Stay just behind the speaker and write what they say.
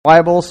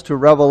Bibles to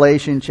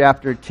Revelation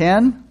chapter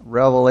 10.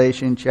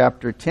 Revelation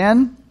chapter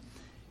 10.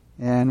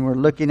 And we're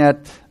looking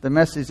at the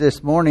message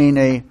this morning,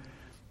 a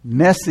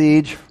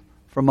message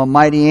from a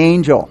mighty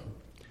angel.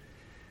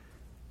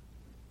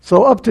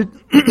 So up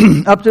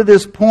to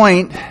this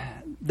point,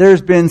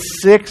 there's been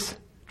 6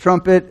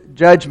 trumpet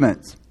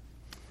judgments.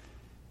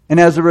 And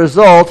as a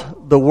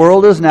result, the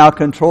world is now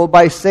controlled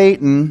by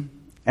Satan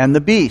and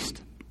the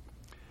beast.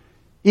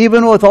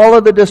 Even with all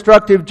of the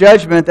destructive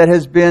judgment that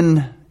has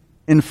been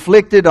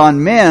inflicted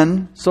on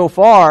men so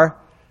far,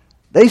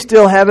 they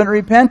still haven't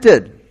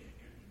repented.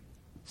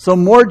 So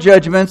more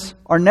judgments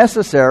are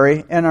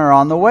necessary and are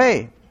on the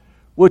way,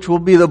 which will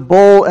be the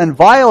bull and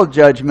vial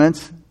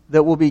judgments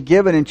that will be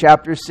given in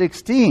chapter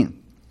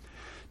 16.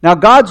 Now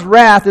God's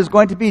wrath is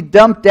going to be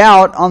dumped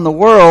out on the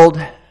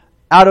world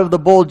out of the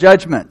bull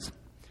judgments.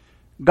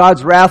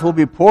 God's wrath will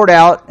be poured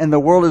out and the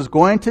world is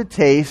going to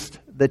taste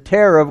the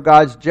terror of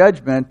God's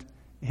judgment.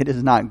 It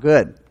is not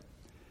good.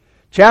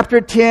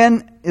 Chapter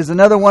 10 is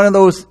another one of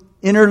those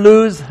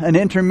interludes, an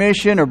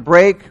intermission or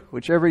break,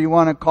 whichever you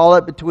want to call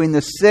it, between the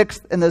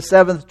 6th and the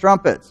 7th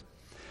trumpets.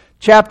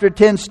 Chapter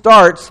 10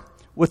 starts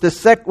with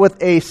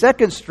a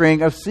second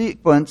string of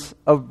sequence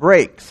of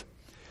breaks.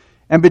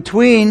 And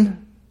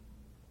between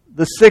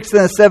the 6th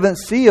and the 7th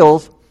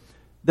seals,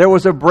 there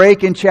was a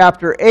break in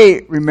chapter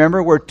 8,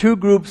 remember, where 2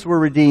 groups were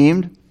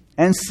redeemed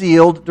and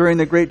sealed during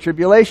the Great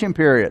Tribulation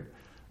period.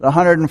 The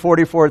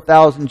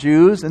 144,000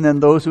 Jews, and then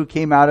those who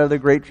came out of the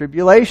Great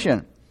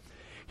Tribulation.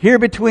 Here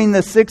between the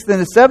 6th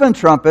and the 7th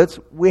trumpets,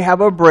 we have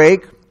a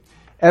break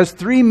as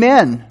 3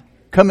 men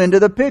come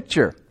into the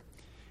picture.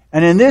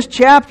 And in this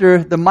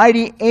chapter, the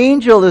mighty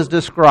angel is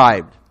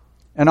described.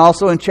 And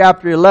also in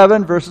chapter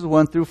 11, verses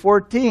 1 through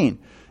 14.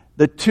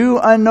 The 2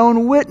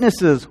 unknown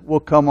witnesses will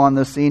come on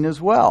the scene as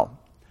well.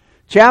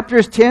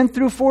 Chapters 10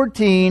 through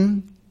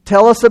 14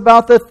 tell us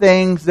about the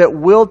things that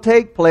will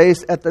take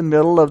place at the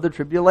middle of the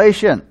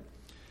tribulation.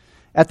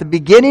 At the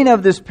beginning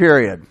of this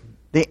period,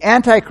 the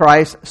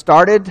Antichrist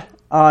started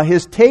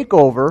his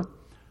takeover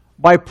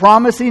by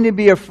promising to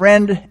be a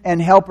friend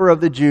and helper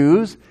of the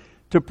Jews,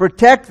 to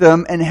protect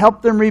them and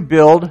help them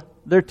rebuild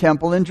their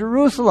temple in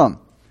Jerusalem.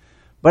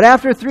 But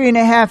after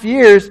 3.5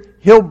 years,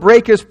 he'll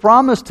break his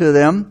promise to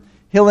them,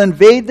 he'll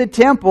invade the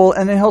temple,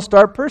 and then he'll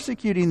start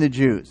persecuting the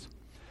Jews.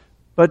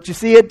 But you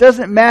see, it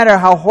doesn't matter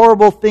how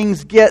horrible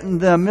things get in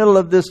the middle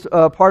of this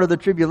part of the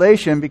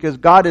tribulation, because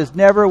God is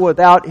never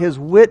without His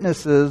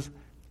witnesses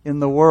in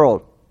the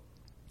world.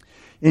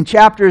 In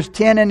chapters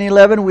 10 and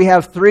 11, we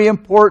have 3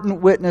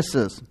 important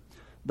witnesses.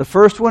 The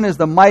first one is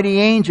the mighty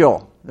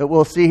angel that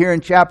we'll see here in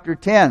chapter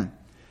 10.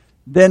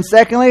 Then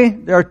secondly,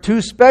 there are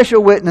 2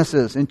 special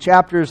witnesses in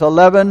chapter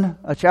 11,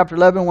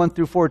 1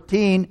 through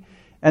 14.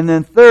 And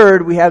then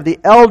third, we have the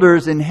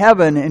elders in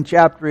heaven in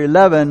chapter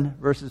 11,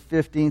 verses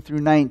 15 through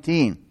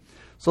 19.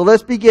 So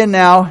let's begin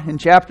now in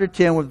chapter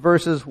 10 with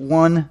verses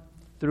 1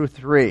 through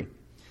 3.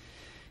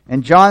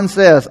 And John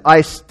says,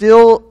 I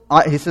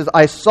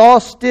saw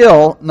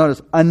still,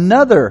 notice,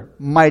 another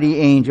mighty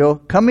angel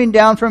coming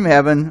down from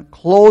heaven,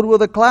 clothed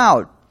with a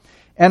cloud.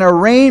 And a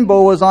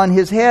rainbow was on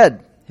his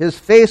head. His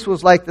face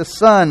was like the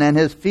sun, and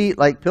his feet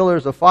like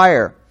pillars of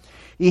fire.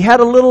 He had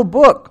a little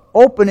book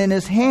open in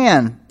his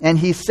hand, and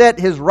he set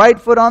his right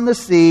foot on the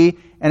sea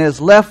and his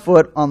left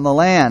foot on the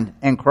land,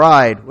 and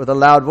cried with a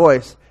loud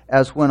voice,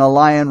 as when a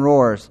lion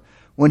roars.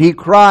 When he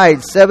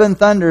cried, 7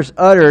 thunders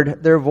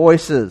uttered their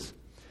voices.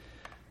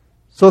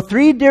 So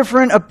 3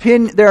 different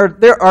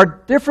there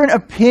are different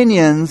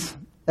opinions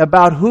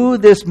about who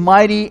this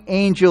mighty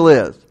angel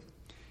is.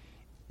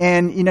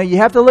 And you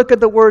have to look at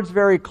the words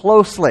very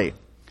closely.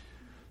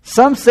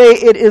 Some say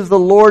it is the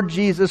Lord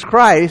Jesus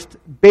Christ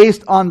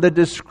based on the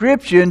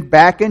description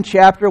back in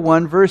chapter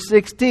 1, verse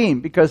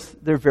 16, because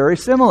they're very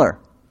similar.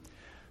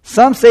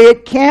 Some say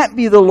it can't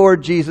be the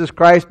Lord Jesus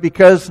Christ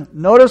because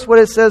notice what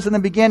it says in the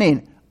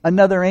beginning,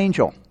 another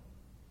angel.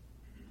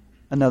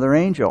 Another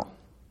angel.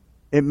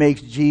 It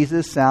makes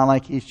Jesus sound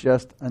like he's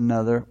just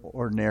another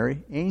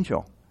ordinary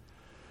angel.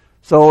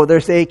 So they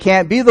say it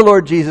can't be the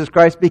Lord Jesus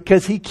Christ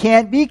because he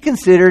can't be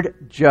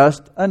considered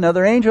just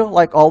another angel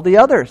like all the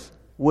others.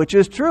 Which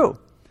is true.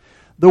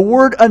 The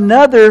word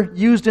another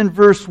used in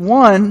verse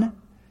 1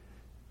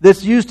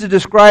 that's used to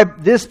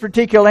describe this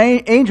particular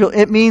angel,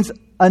 it means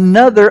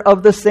another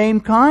of the same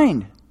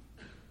kind.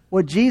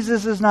 Well,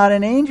 Jesus is not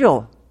an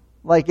angel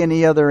like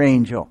any other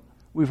angel.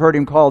 We've heard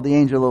him called the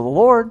angel of the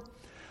Lord.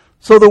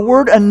 So the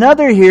word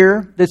another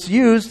here that's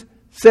used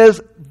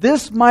says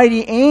this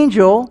mighty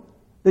angel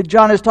that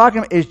John is talking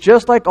about is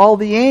just like all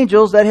the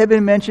angels that have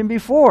been mentioned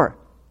before.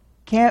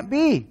 Can't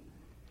be.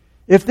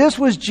 If this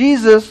was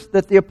Jesus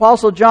that the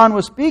Apostle John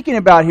was speaking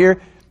about here,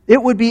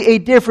 it would be a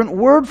different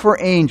word for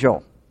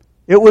angel.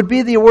 It would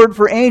be the word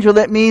for angel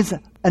that means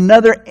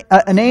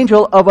an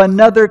angel of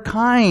another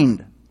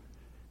kind.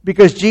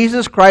 Because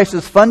Jesus Christ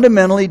is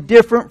fundamentally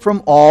different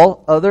from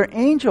all other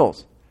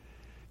angels.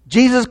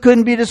 Jesus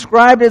couldn't be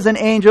described as an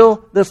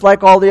angel that's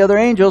like all the other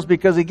angels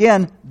because,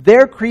 again,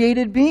 they're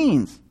created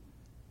beings.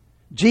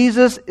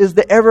 Jesus is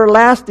the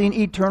everlasting,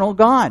 eternal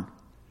God.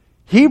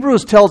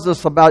 Hebrews tells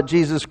us about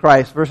Jesus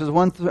Christ,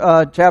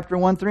 chapter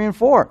 1, 3, and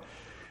 4.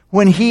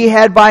 When he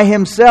had by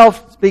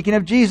himself, speaking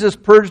of Jesus,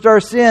 purged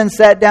our sins,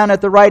 sat down at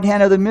the right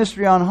hand of the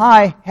mystery on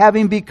high,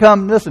 having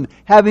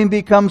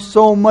become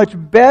so much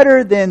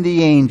better than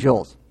the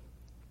angels,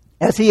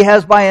 as he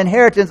has by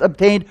inheritance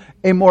obtained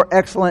a more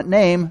excellent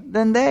name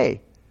than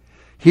they.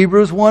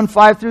 Hebrews 1,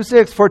 5 through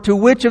 6. For to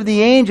which of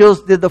the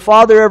angels did the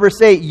Father ever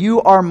say,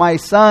 "You are my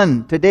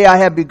Son, today I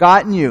have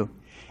begotten you"?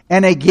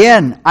 And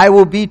again, "I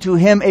will be to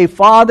him a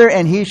father,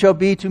 and he shall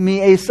be to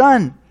me a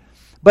son."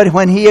 But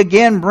when he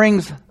again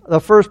brings the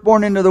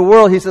firstborn into the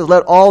world, he says,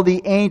 let all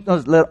the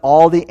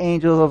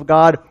angels of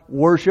God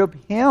worship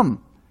him.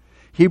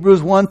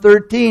 Hebrews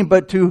 1:13.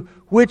 But to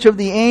which of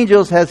the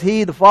angels has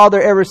he, the Father,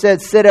 ever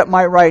said, "Sit at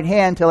my right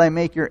hand till I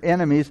make your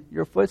enemies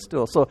your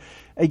footstool"? So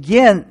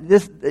again,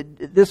 this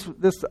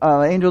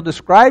angel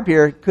described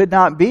here could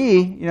not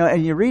be,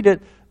 and you read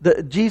it,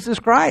 Jesus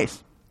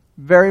Christ.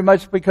 Very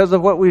much because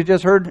of what we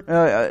just heard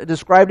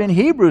described in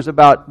Hebrews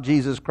about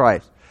Jesus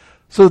Christ.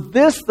 So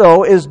this,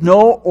 though, is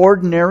no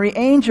ordinary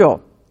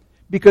angel.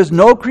 Because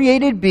no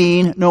created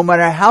being, no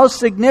matter how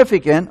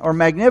significant or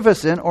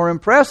magnificent or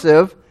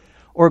impressive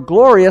or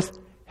glorious,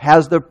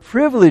 has the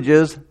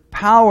privileges,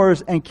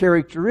 powers, and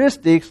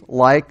characteristics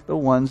like the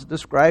ones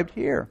described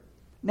here.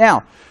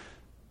 Now,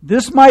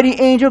 this mighty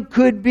angel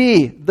could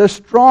be the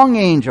strong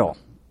angel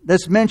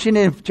that's mentioned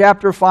in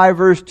chapter 5,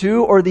 verse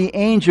 2, or the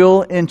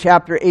angel in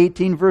chapter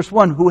 18, verse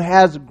 1, who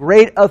has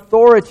great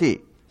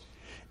authority.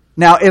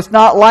 Now, it's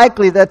not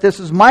likely that this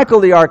is Michael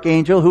the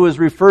archangel, who is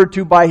referred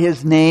to by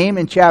his name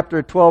in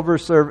chapter 12,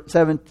 verse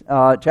 7,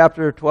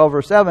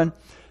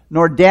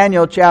 nor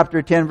Daniel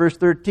chapter 10, verse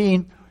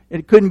 13.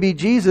 It couldn't be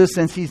Jesus,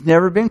 since he's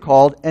never been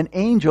called an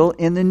angel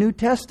in the New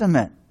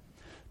Testament.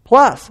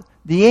 Plus,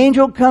 the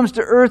angel comes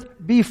to earth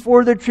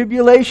before the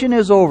tribulation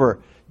is over.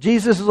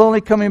 Jesus is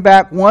only coming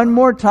back one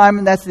more time,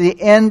 and that's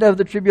the end of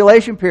the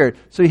tribulation period.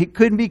 So he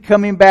couldn't be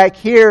coming back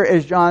here,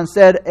 as John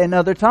said,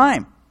 another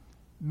time,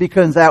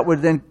 because that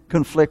would then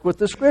conflict with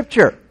the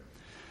Scripture.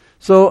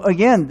 So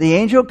again, the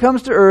angel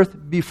comes to earth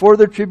before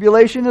the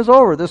tribulation is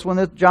over. This one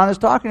that John is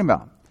talking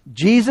about.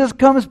 Jesus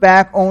comes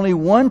back only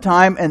one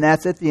time, and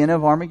that's at the end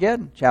of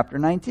Armageddon, chapter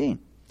 19.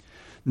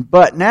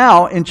 But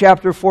now, in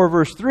chapter 4,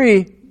 verse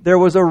 3, there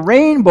was a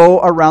rainbow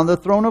around the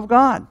throne of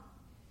God.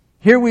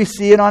 Here we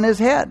see it on his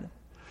head.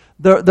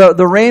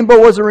 The rainbow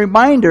was a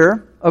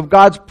reminder of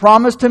God's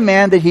promise to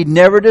man that he'd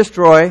never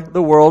destroy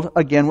the world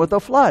again with a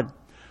flood.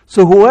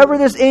 So whoever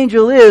this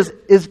angel is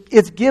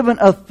it's given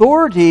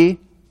authority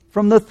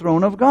from the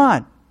throne of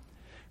God.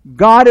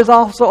 God is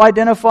also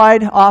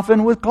identified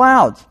often with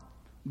clouds.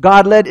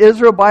 God led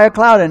Israel by a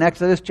cloud in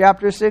Exodus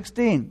chapter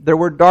 16. There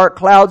were dark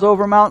clouds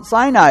over Mount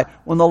Sinai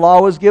when the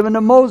law was given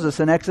to Moses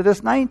in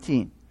Exodus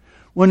 19.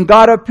 When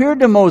God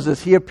appeared to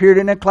Moses, he appeared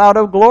in a cloud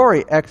of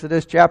glory,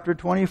 Exodus chapter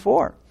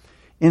 24.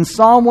 In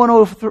Psalm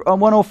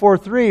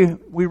 104:3,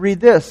 we read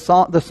this.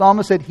 The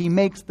psalmist said, he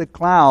makes the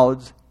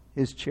clouds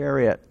his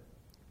chariot.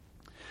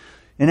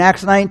 In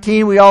Acts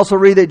 19, we also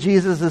read that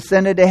Jesus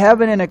ascended to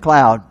heaven in a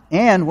cloud.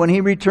 And when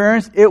he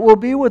returns, it will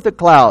be with the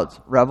clouds.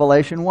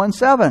 Revelation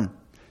 1:7.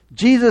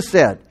 Jesus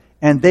said,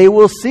 and they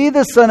will see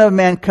the Son of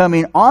Man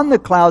coming on the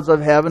clouds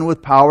of heaven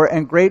with power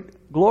and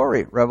great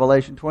glory.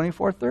 Revelation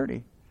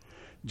 24:30.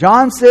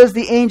 John says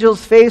the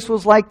angel's face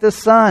was like the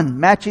sun,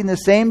 matching the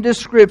same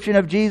description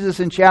of Jesus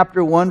in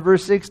chapter 1,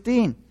 verse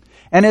 16.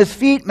 And his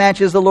feet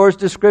matches the Lord's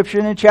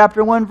description in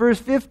chapter 1, verse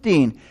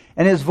 15.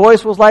 And his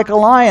voice was like a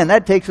lion.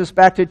 That takes us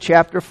back to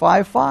chapter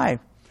 5:5.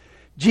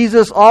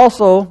 Jesus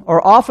also,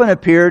 or often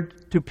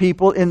appeared to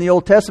people in the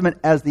Old Testament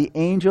as the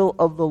angel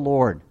of the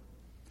Lord.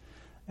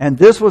 And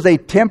this was a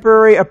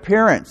temporary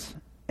appearance,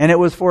 and it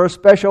was for a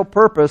special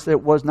purpose.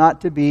 It was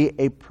not to be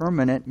a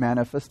permanent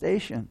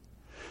manifestation.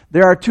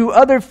 There are two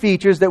other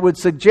features that would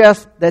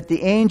suggest that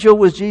the angel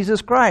was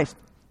Jesus Christ: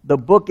 the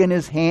book in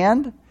his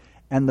hand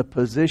and the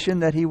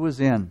position that he was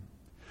in.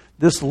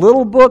 This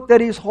little book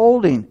that he's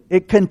holding,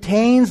 it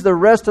contains the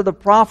rest of the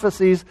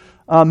prophecy's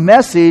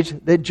message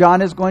that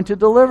John is going to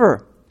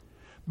deliver.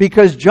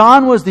 Because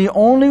Jesus was the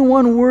only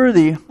one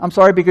worthy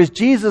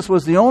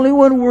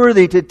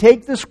to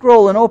take the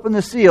scroll and open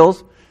the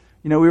seals.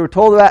 We were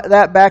told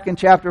that back in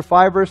chapter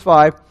 5, verse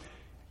 5.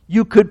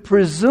 You could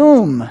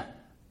presume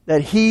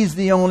that he's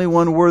the only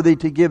one worthy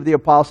to give the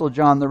Apostle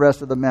John the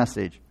rest of the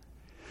message.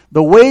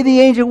 The way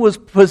the angel was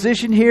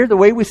positioned here, the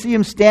way we see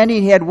him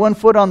standing, he had one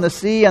foot on the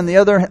sea and the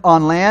other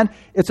on land.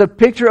 It's a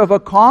picture of a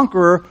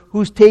conqueror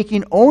who's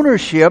taking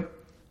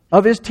ownership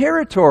of his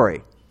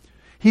territory.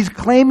 He's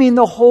claiming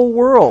the whole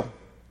world.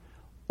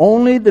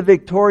 Only the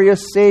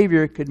victorious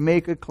Savior could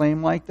make a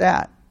claim like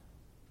that.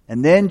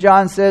 And then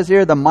John says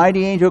here, the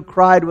mighty angel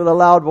cried with a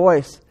loud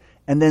voice,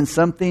 and then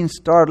something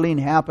startling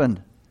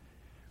happened.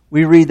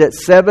 We read that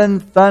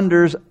 7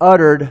 thunders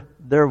uttered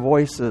their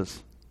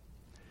voices.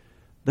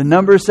 The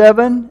number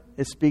 7,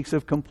 it speaks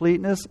of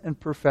completeness and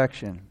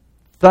perfection.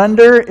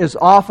 Thunder is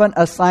often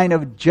a sign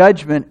of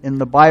judgment in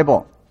the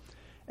Bible.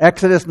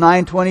 Exodus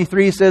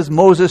 9:23 says,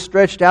 Moses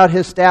stretched out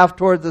his staff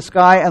toward the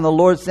sky, and the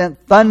Lord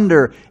sent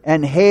thunder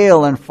and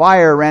hail, and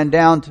fire ran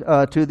down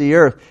to the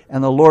earth,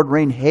 and the Lord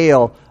rained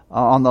hail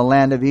on the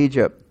land of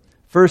Egypt.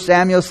 1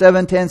 Samuel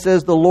 7:10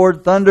 says, the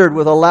Lord thundered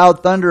with a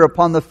loud thunder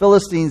upon the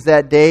Philistines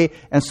that day,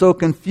 and so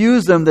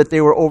confused them that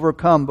they were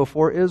overcome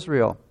before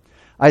Israel.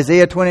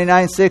 Isaiah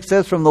 29:6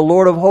 says, from the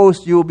Lord of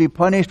hosts you will be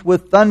punished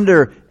with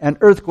thunder and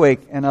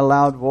earthquake and a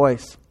loud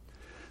voice.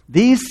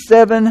 These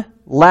 7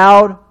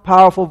 loud,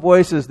 powerful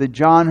voices that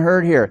John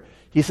heard here,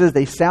 he says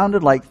they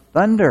sounded like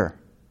thunder.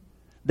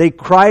 They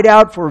cried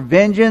out for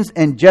vengeance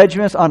and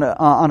judgments on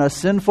a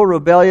sinful,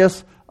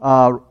 rebellious,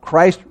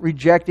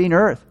 Christ-rejecting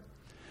earth.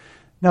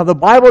 Now, the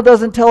Bible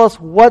doesn't tell us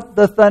what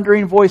the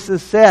thundering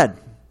voices said,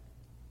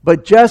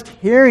 but just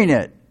hearing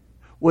it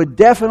would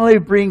definitely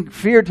bring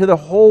fear to the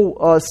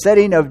whole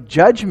setting of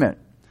judgment.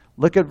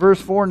 Look at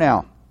verse 4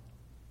 now.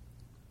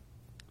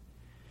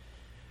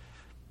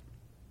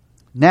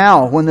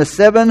 Now, when the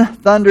 7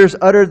 thunders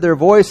uttered their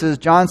voices,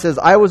 John says,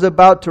 I was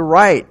about to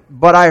write,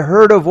 but I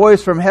heard a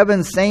voice from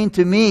heaven saying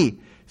to me,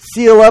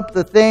 seal up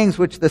the things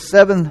which the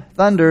 7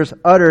 thunders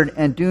uttered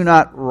and do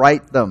not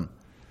write them.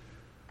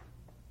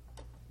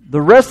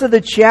 The rest of the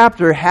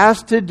chapter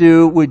has to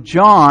do with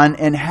John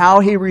and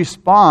how he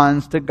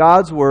responds to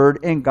God's word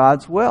and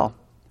God's will.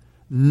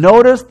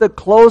 Notice the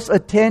close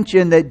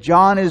attention that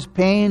John is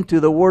paying to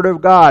the word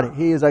of God.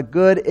 He is a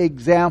good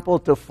example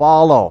to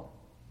follow.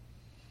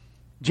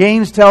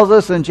 James tells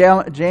us in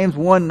James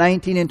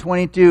 1:19 and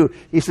 22,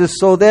 he says,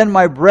 so then,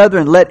 my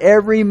brethren, let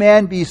every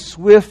man be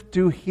swift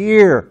to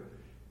hear.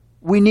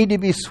 We need to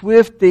be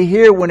swift to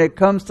hear when it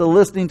comes to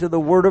listening to the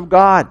word of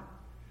God.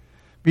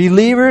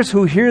 Believers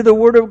who hear the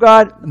word of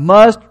God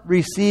must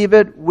receive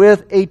it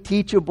with a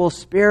teachable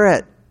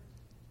spirit.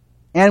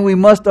 And we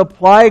must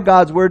apply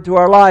God's word to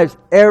our lives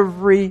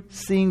every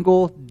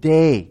single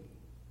day.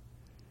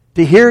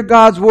 To hear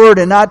God's word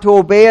and not to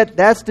obey it,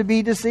 that's to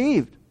be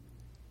deceived.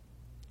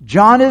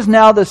 John is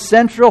now the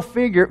central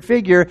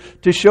figure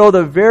to show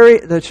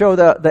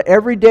the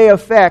everyday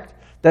effect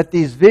that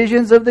these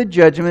visions of the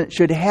judgment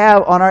should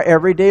have on our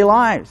everyday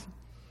lives.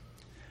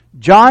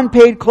 John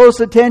paid close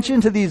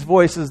attention to these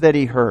voices that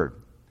he heard.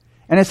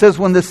 And it says,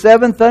 when the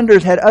 7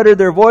 thunders had uttered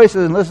their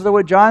voices, and listen to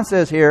what John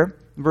says here,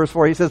 in verse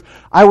 4, he says,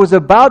 I was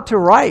about to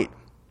write.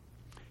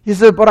 He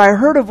said, but I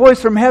heard a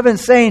voice from heaven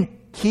saying,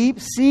 keep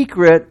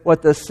secret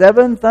what the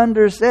 7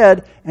 thunders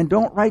said, and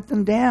don't write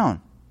them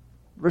down.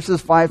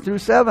 Verses 5 through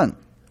 7.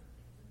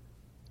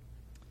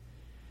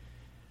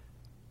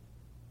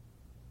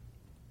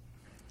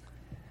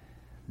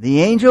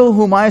 The angel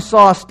whom I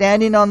saw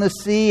standing on the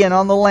sea and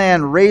on the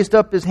land raised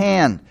up his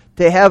hand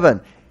to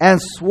heaven and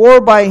swore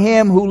by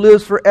him who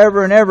lives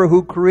forever and ever,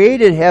 who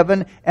created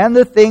heaven and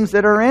the things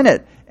that are in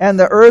it, and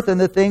the earth and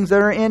the things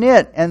that are in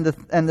it, and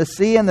the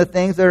sea and the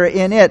things that are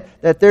in it,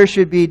 that there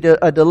should be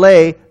a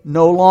delay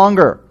no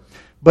longer.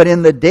 But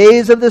in the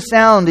days of the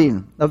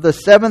sounding of the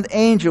 7th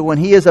angel, when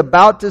he is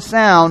about to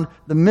sound,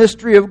 the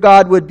mystery of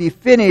God would be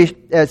finished,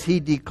 as he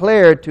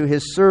declared to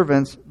his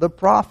servants, the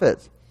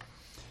prophets.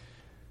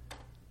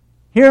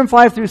 Here in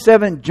 5 through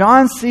 7,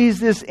 John sees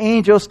this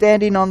angel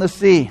standing on the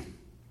sea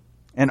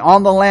and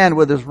on the land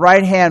with his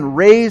right hand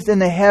raised in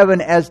the heaven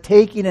as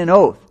taking an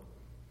oath.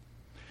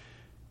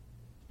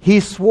 He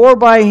swore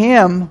by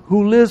him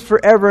who lives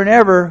forever and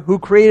ever, who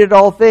created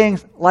all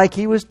things, like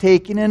he was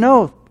taking an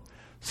oath.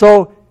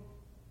 So,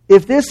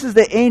 if this is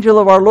the angel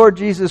of our Lord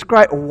Jesus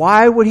Christ,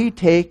 why would he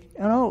take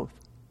an oath?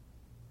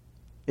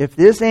 If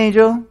this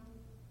angel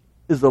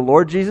is the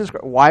Lord Jesus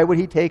Christ, why would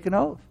he take an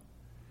oath?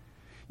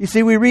 You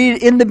see, we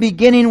read, in the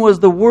beginning was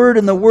the Word,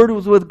 and the Word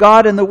was with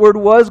God, and the Word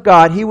was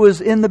God. He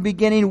was in the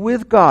beginning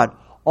with God.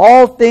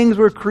 All things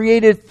were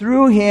created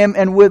through him,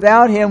 and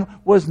without him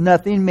was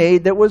nothing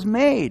made that was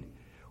made.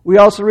 We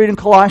also read in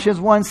Colossians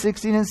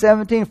 1:16 and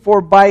 17,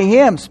 for by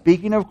him,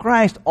 speaking of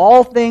Christ,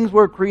 all things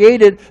were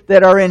created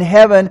that are in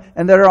heaven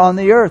and that are on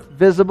the earth,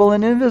 visible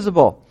and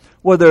invisible,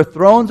 whether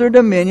thrones or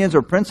dominions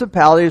or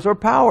principalities or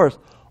powers.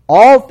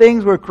 All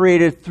things were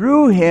created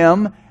through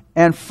him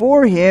and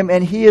for him,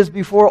 and he is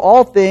before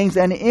all things,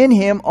 and in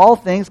him all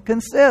things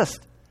consist.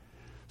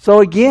 So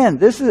again,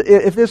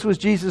 if this was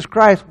Jesus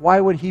Christ, why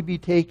would he be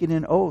taking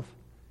an oath?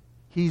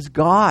 He's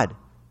God.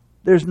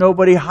 There's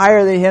nobody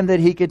higher than him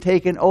that he could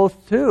take an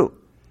oath to.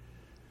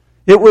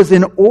 It was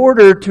in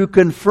order to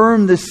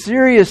confirm the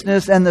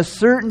seriousness and the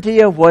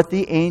certainty of what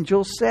the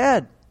angel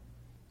said.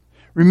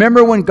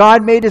 Remember when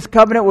God made his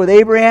covenant with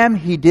Abraham,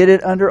 he did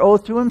it under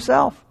oath to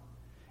himself.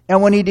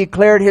 And when he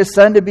declared his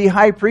son to be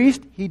high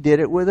priest, he did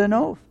it with an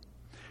oath.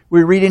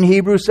 We read in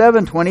Hebrews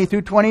 7:20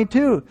 through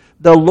 22,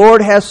 the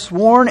Lord has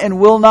sworn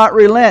and will not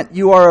relent.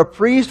 You are a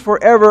priest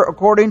forever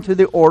according to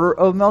the order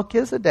of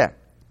Melchizedek.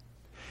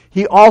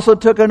 He also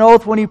took an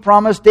oath when he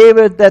promised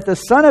David that the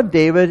son of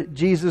David,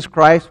 Jesus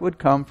Christ, would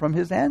come from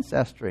his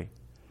ancestry.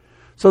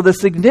 So the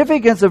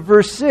significance of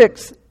verse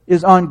 6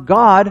 is on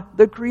God,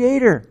 the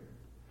Creator.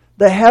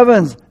 The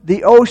heavens,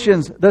 the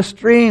oceans, the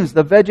streams,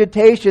 the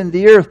vegetation,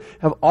 the earth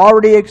have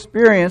already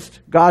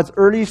experienced God's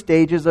early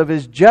stages of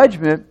his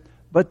judgment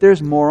but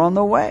there's more on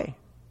the way.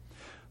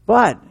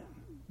 But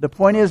the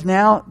point is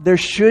now, there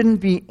shouldn't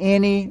be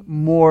any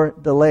more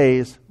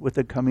delays with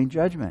the coming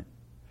judgment.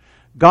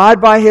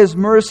 God, by His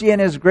mercy and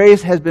His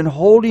grace, has been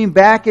holding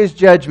back His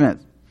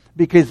judgment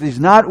because He's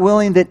not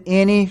willing that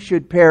any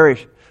should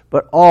perish,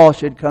 but all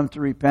should come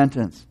to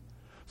repentance,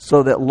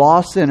 so that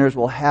lost sinners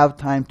will have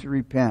time to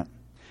repent.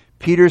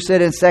 Peter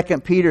said in 2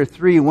 Peter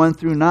 3, 1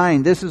 through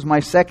 9, "This is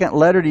my second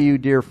letter to you,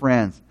 dear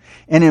friends.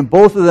 And in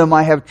both of them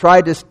I have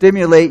tried to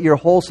stimulate your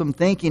wholesome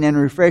thinking and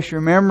refresh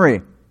your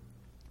memory.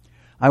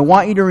 I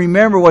want you to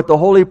remember what the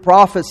holy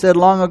prophet said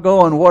long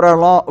ago and what our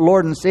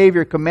Lord and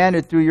Savior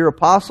commanded through your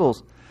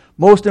apostles.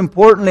 Most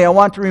importantly, I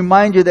want to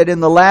remind you that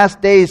in the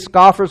last days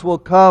scoffers will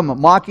come,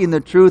 mocking the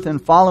truth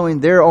and following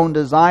their own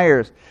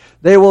desires.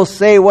 They will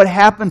say, 'What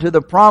happened to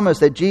the promise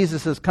that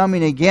Jesus is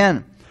coming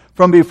again?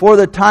 From before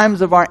the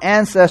times of our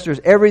ancestors,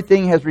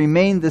 everything has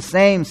remained the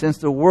same since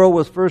the world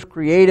was first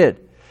created.'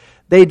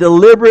 They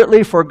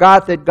deliberately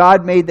forgot that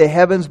God made the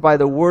heavens by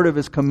the word of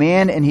His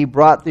command, and He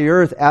brought the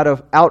earth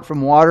out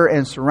from water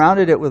and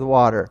surrounded it with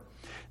water.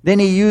 Then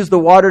He used the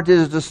water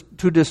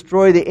to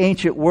destroy the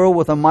ancient world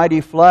with a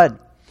mighty flood.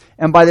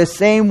 And by the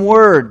same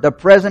word, the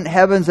present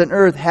heavens and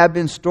earth have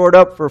been stored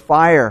up for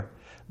fire.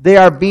 They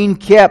are being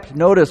kept,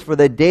 notice, for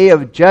the day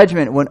of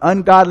judgment when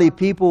ungodly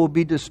people will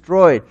be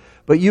destroyed.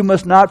 But you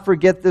must not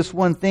forget this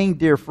one thing,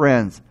 dear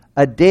friends.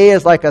 A day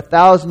is like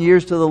 1,000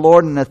 years to the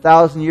Lord, and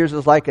 1,000 years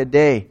is like a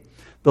day.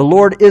 The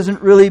Lord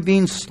isn't really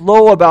being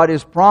slow about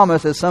His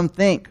promise as some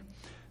think.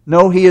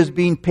 No, He is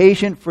being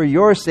patient for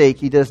your sake.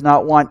 He does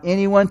not want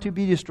anyone to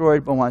be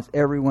destroyed, but wants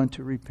everyone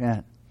to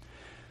repent."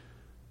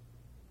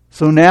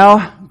 So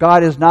now,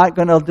 God is not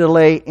going to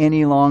delay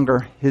any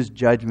longer His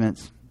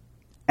judgments.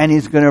 And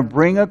He's going to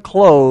bring a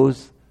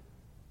close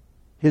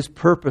His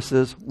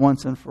purposes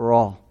once and for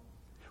all,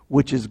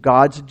 which is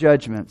God's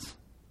judgments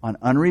on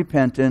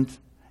unrepentant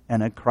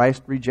and a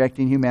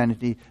Christ-rejecting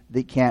humanity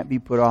that can't be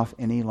put off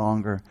any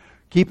longer.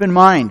 Keep in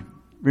mind,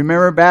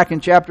 remember back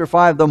in chapter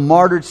 5, the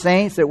martyred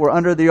saints that were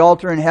under the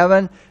altar in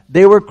heaven,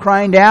 they were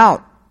crying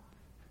out.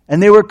 And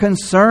they were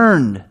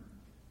concerned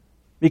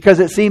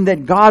because it seemed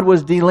that God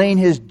was delaying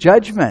His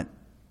judgment.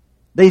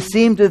 They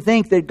seemed to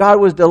think that God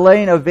was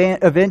delaying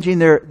avenging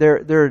their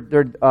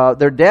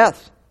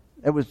deaths.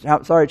 It was,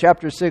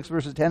 chapter 6,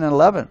 verses 10 and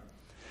 11.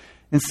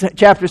 In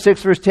chapter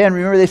 6, verse 10,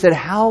 remember they said,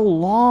 "How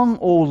long,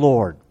 O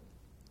Lord?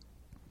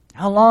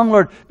 How long,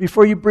 Lord,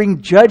 before you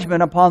bring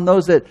judgment upon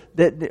those that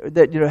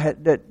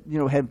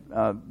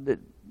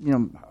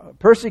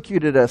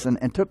persecuted us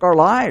and took our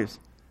lives?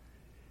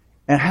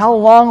 And how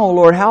long, O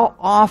Lord?" How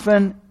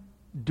often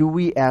do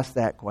we ask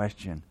that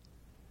question?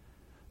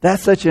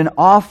 That's such an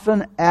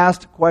often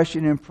asked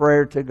question in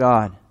prayer to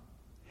God.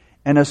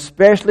 And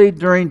especially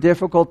during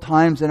difficult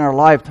times in our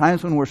life,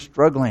 times when we're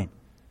struggling.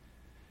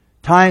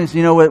 Times,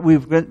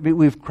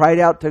 we've cried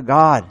out to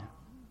God.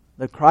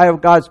 The cry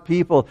of God's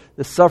people,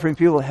 the suffering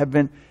people have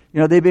been,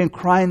 they've been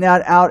crying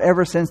that out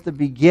ever since the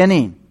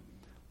beginning.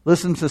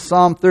 Listen to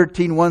Psalm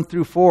 13, 1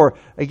 through 4.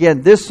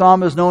 Again, this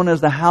psalm is known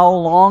as the How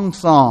Long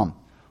Psalm.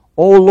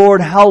 "O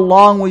Lord, how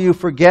long will you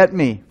forget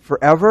me?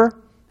 Forever?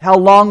 How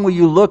long will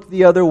you look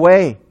the other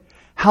way?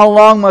 How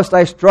long must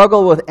I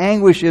struggle with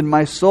anguish in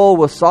my soul,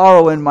 with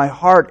sorrow in my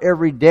heart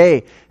every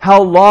day?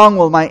 How long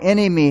will my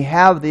enemy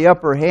have the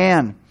upper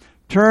hand?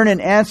 Turn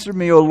and answer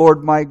me, O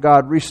Lord my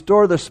God.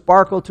 Restore the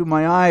sparkle to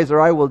my eyes,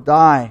 or I will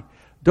die.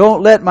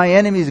 Don't let my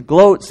enemies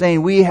gloat,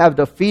 saying, 'We have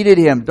defeated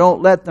him.'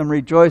 Don't let them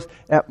rejoice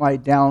at my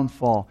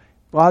downfall."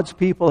 God's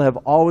people have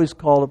always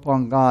called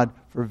upon God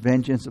for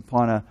vengeance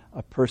upon a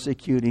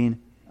persecuting,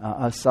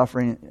 a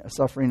suffering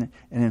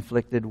and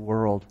inflicted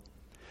world.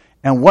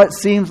 And what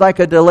seems like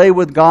a delay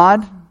with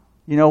God,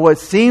 what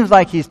seems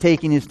like He's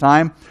taking His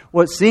time,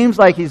 what seems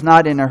like He's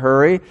not in a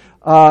hurry,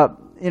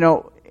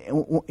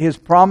 His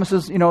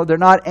promises, they're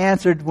not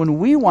answered when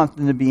we want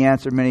them to be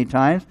answered many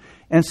times.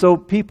 And so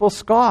people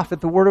scoff at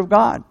the Word of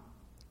God.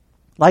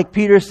 Like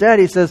Peter said,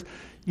 he says,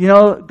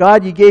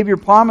 God, you gave your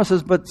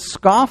promises, but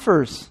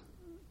scoffers,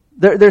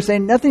 they're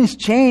saying nothing's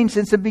changed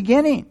since the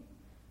beginning.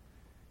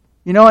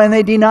 And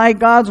they deny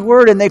God's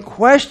Word, and they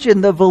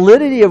question the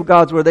validity of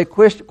God's Word. They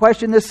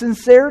question the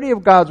sincerity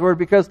of God's Word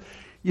because,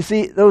 you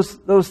see, those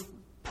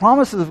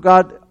promises of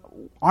God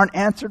aren't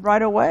answered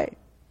right away.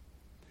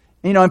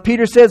 And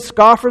Peter said,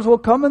 scoffers will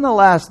come in the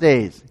last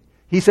days.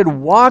 He said,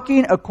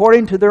 walking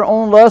according to their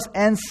own lust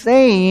and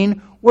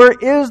saying, "Where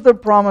is the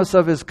promise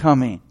of His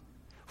coming?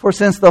 For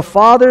since the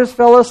fathers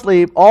fell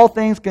asleep, all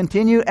things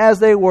continue as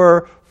they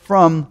were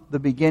from the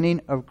beginning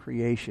of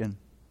creation."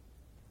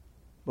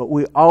 But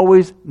we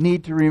always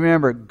need to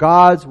remember,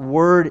 God's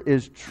Word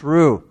is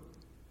true.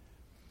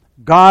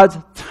 God's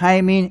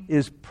timing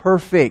is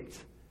perfect.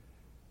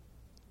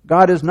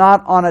 God is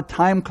not on a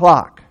time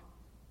clock.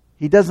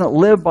 He doesn't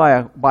live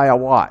by a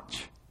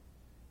watch.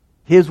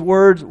 His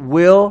words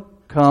will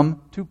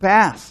come to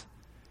pass.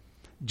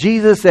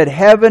 Jesus said,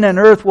 "Heaven and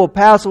earth will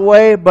pass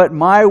away, but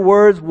my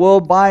words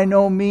will by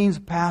no means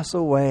pass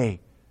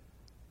away."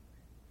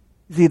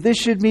 See, this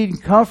should mean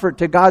comfort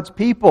to God's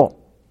people.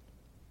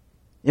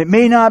 It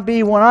may not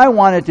be when I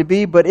want it to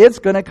be, but it's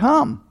going to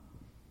come.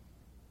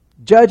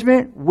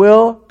 Judgment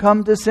will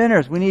come to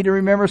sinners. We need to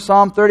remember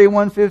Psalm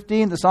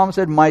 31:15. The psalmist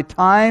said, "My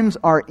times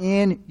are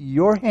in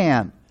your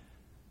hand."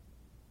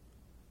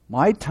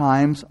 My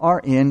times are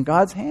in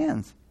God's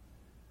hands.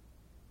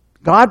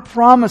 God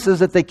promises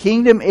that the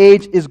kingdom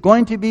age is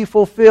going to be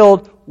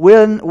fulfilled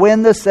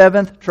when the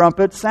seventh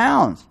trumpet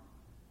sounds.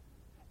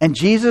 And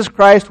Jesus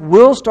Christ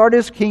will start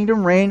His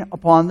kingdom reign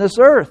upon this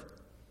earth.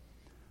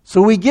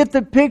 So we get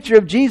the picture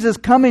of Jesus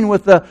coming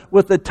with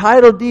the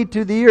title deed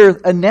to the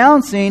earth,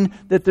 announcing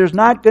that there's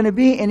not going to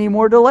be any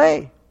more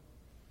delay.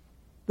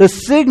 The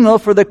signal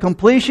for the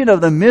completion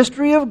of the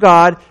mystery of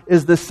God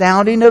is the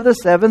sounding of the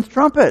seventh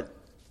trumpet.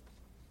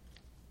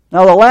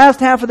 Now, the last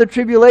half of the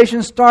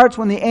tribulation starts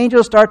when the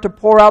angels start to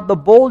pour out the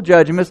bowl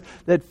judgments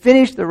that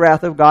finish the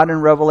wrath of God in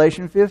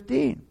Revelation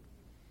 15.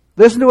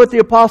 Listen to what the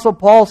Apostle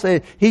Paul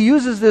says. He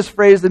uses this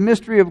phrase, the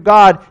mystery of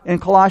God, in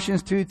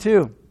Colossians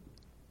 2:2.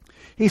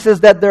 He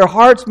says that their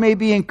hearts may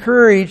be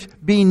encouraged,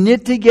 being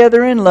knit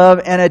together in love,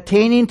 and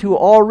attaining to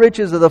all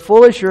riches of the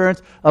full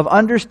assurance of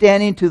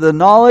understanding to the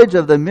knowledge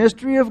of the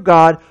mystery of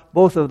God,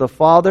 both of the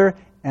Father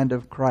and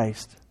of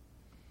Christ.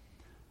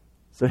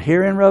 So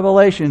here in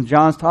Revelation,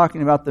 John's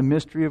talking about the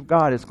mystery of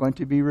God. It's going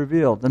to be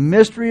revealed. The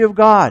mystery of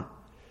God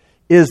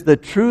is the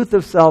truth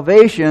of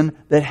salvation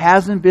that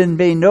hasn't been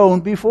made known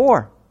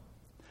before.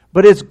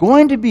 But it's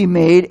going to be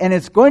made, and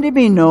it's going to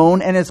be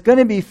known, and it's going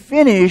to be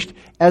finished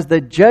as the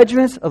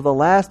judgments of the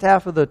last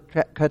half of the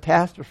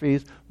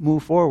catastrophes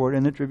move forward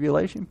in the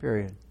tribulation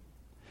period.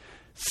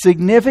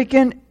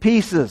 Significant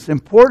pieces,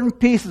 important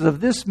pieces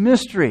of this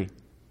mystery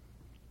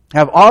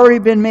have already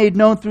been made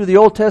known through the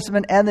Old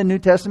Testament and the New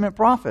Testament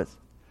prophets.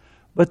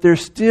 But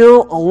there's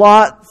still a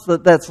lot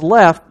that's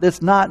left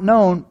that's not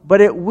known,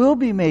 but it will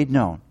be made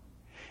known.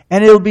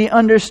 And it'll be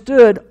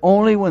understood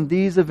only when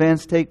these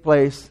events take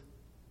place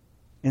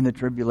in the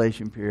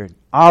tribulation period.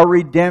 Our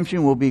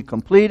redemption will be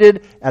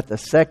completed at the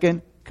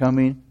second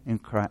coming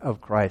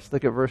of Christ.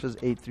 Look at verses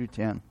 8 through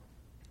 10.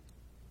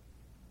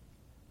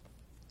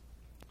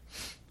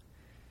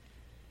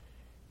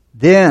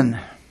 Then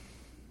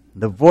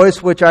the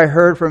voice which I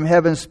heard from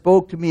heaven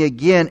spoke to me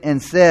again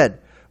and said,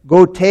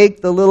 "Go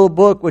take the little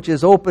book which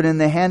is open in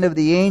the hand of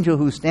the angel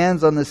who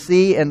stands on the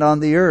sea and on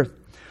the earth."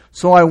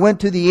 So I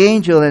went to the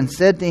angel and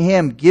said to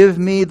him, "Give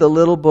me the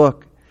little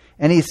book."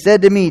 And he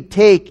said to me,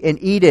 "Take and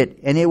eat it,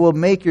 and it will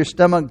make your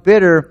stomach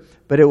bitter,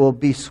 but it will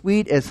be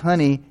sweet as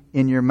honey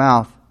in your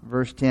mouth."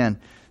 Verse 10.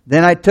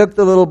 Then I took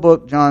the little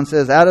book, John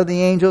says, out of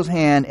the angel's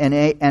hand and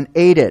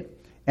ate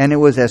it, and it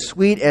was as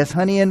sweet as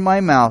honey in my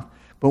mouth.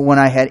 But when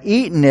I had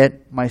eaten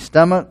it, my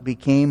stomach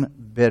became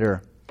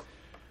bitter.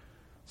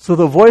 So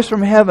the voice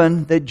from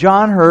heaven that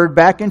John heard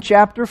back in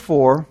chapter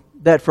 4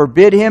 that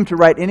forbid him to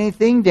write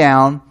anything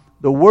down,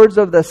 the words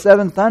of the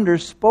seven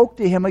thunders spoke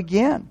to him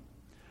again.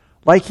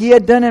 Like he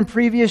had done in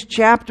previous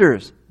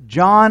chapters,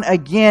 John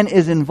again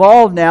is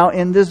involved now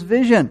in this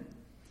vision.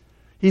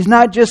 He's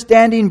not just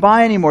standing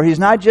by anymore. He's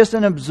not just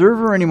an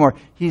observer anymore.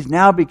 He's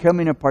now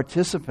becoming a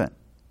participant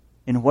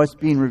in what's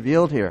being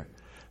revealed here.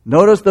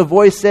 Notice the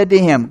voice said to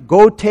him,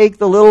 "Go take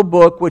the little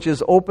book which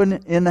is open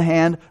in the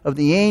hand of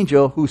the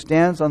angel who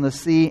stands on the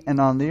sea and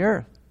on the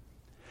earth."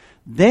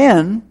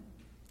 Then,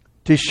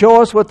 to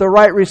show us what the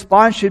right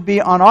response should be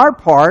on our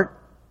part,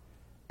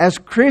 as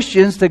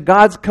Christians to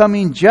God's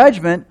coming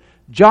judgment,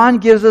 John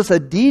gives us a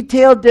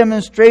detailed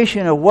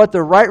demonstration of what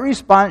the right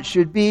response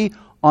should be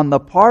on the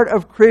part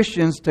of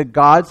Christians to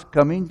God's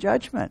coming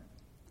judgment.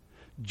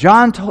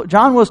 John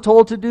was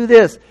told to do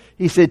this.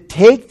 He said,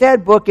 "Take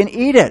that book and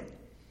eat it,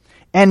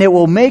 and it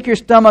will make your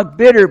stomach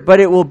bitter, but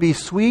it will be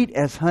sweet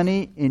as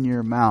honey in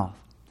your mouth."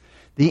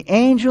 The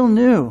angel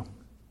knew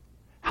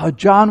how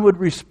John would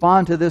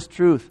respond to this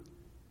truth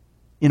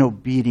in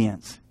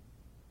obedience.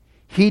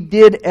 He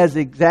did as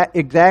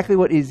exactly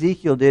what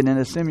Ezekiel did in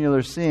a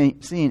similar scene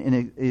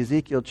in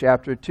Ezekiel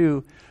chapter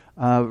 2,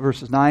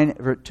 verses 9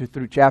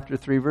 through chapter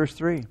 3, verse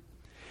 3.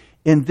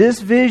 In this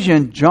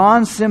vision,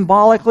 John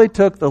symbolically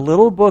took the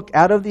little book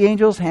out of the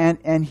angel's hand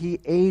and he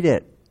ate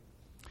it.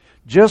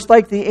 Just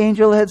like the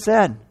angel had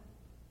said.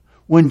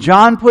 When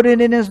John put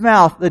it in his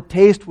mouth, the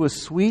taste was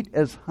sweet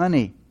as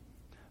honey.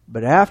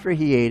 But after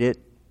he ate it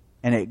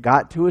and it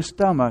got to his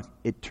stomach,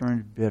 it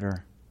turned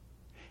bitter.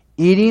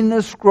 Eating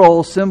the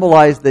scroll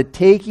symbolized the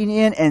taking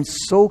in and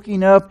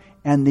soaking up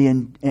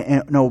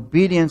and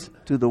obedience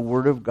to the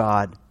Word of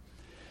God.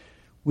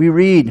 We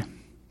read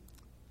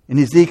in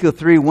Ezekiel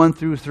 3, 1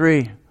 through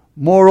 3,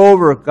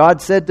 "Moreover, God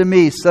said to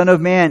me, Son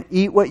of man,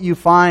 eat what you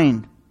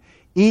find.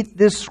 Eat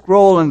this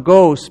scroll and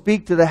go,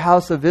 speak to the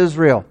house of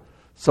Israel.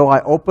 So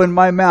I opened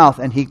my mouth,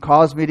 and he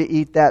caused me to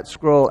eat that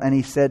scroll. And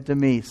he said to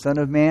me, Son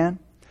of man,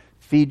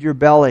 feed your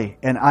belly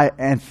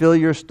and fill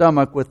your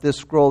stomach with this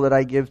scroll that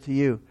I give to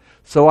you.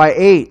 So I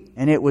ate,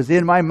 and it was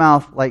in my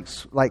mouth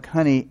like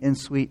honey in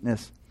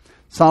sweetness."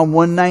 Psalm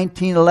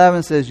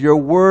 119:11 says, "Your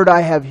word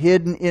I have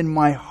hidden in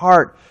my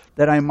heart,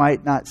 that I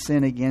might not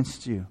sin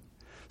against you."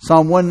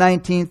 Psalm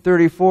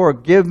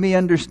 119:34, give me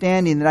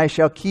understanding that I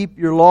shall keep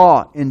your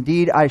law.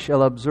 Indeed, I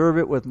shall observe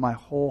it with my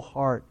whole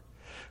heart.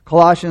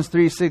 Colossians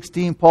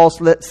 3:16, Paul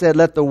said,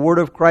 let the word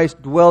of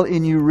Christ dwell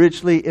in you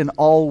richly in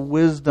all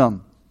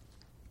wisdom.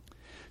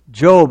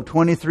 Job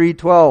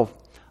 23:12,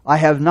 I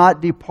have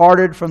not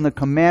departed from the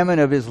commandment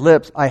of his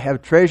lips. I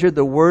have treasured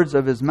the words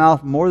of his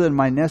mouth more than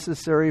my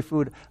necessary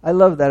food. I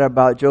love that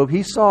about Job.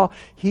 He saw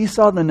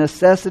the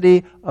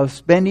necessity of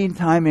spending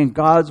time in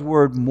God's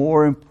word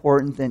more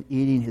important than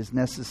eating his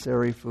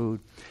necessary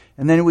food.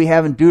 And then we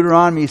have in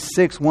Deuteronomy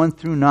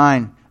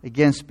 6:1-9,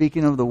 again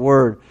speaking of the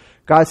word.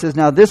 God says,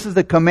 now this is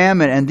the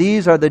commandment, and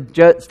these are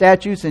the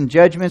statutes and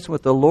judgments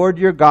which the Lord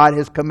your God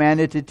has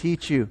commanded to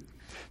teach you,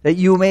 that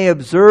you may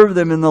observe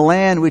them in the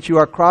land which you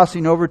are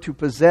crossing over to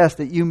possess,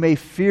 that you may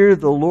fear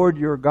the Lord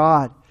your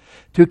God,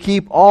 to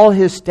keep all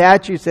his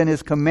statutes and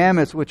his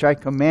commandments which I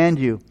command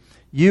you,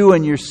 you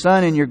and your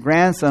son and your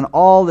grandson,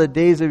 all the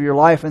days of your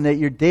life, and that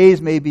your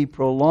days may be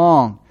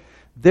prolonged.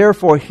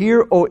 Therefore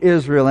hear, O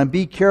Israel, and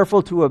be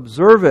careful to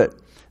observe it,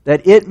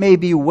 that it may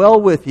be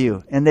well with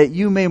you, and that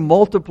you may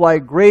multiply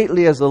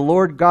greatly as the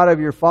Lord God of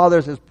your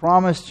fathers has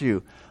promised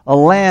you, a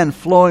land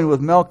flowing with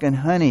milk and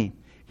honey.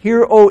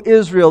 Hear, O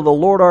Israel, the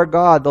Lord our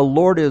God, the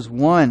Lord is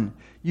one.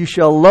 You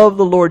shall love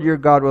the Lord your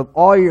God with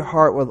all your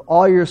heart, with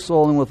all your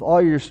soul, and with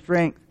all your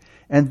strength.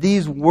 And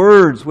these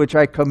words which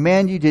I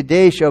command you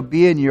today shall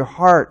be in your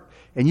heart,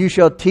 and you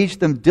shall teach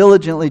them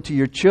diligently to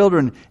your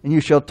children, and you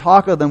shall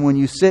talk of them when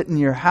you sit in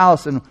your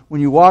house, and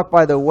when you walk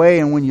by the way,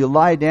 and when you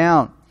lie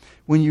down,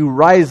 when you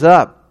rise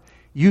up.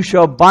 You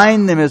shall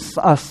bind them as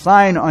a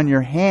sign on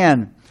your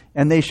hand,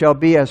 and they shall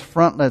be as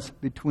frontlets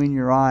between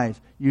your eyes.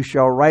 You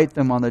shall write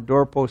them on the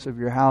doorposts of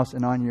your house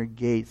and on your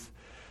gates.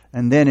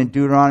 And then in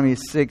Deuteronomy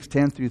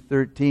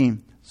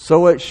 6:10-13,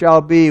 so it shall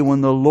be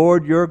when the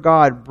Lord your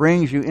God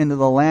brings you into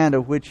the land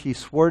of which he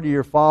swore to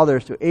your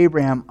fathers, to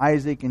Abraham,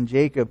 Isaac, and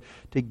Jacob,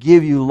 to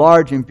give you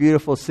large and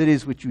beautiful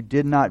cities which you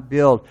did not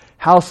build,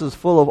 houses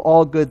full of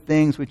all good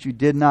things which you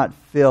did not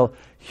fill,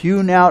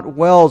 hewn out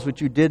wells which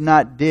you did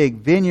not dig,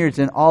 vineyards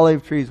and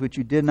olive trees which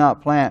you did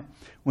not plant.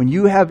 When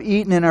you have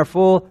eaten and are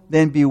full,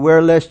 then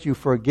beware lest you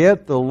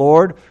forget the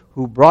Lord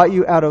who brought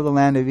you out of the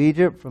land of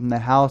Egypt from the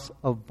house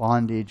of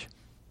bondage.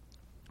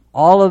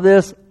 All of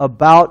this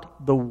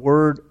about the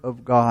Word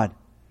of God.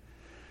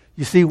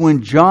 You see,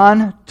 when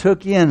John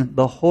took in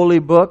the holy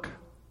book,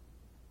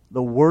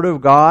 the Word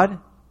of God,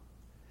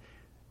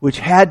 which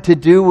had to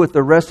do with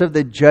the rest of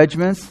the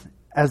judgments,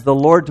 as the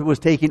Lord was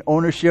taking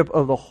ownership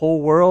of the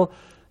whole world,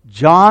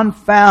 John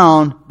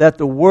found that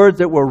the words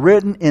that were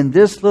written in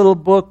this little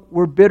book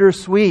were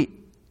bittersweet.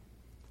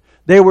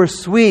 They were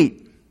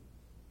sweet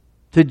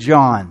to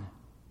John.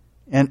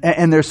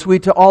 And they're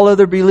sweet to all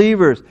other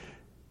believers.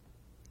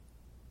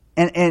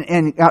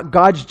 And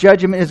God's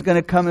judgment is going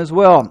to come as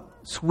well.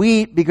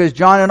 Sweet because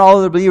John and all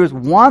other believers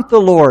want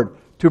the Lord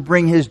to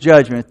bring his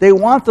judgment. They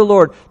want the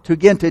Lord to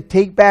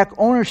take back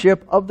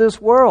ownership of this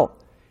world.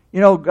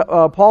 You know,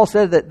 Paul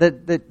said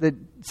that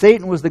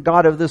Satan was the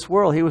god of this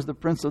world. He was the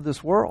prince of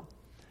this world.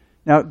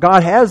 Now,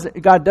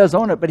 God does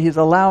own it, but he's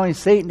allowing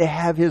Satan to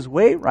have his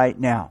way right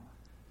now.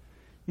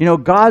 You know,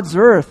 God's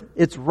earth,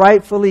 it's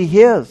rightfully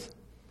his.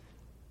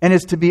 And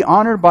it's to be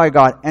honored by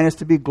God, and it's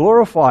to be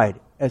glorified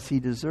as he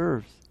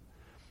deserves.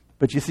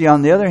 But you see,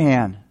 on the other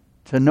hand,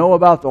 to know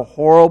about the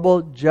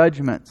horrible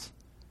judgments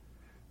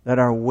that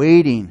are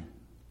waiting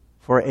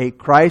for a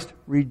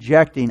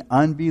Christ-rejecting,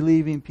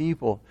 unbelieving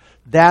people,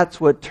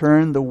 that's what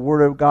turned the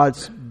Word of God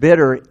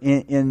bitter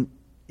in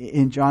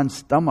John's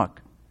stomach.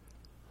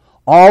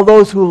 All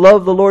those who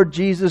love the Lord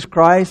Jesus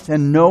Christ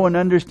and know and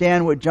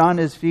understand what John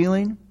is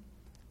feeling,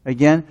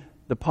 again,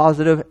 the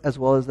positive as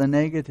well as the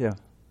negative.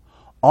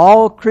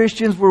 All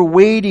Christians were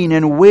waiting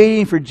and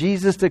waiting for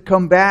Jesus to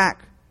come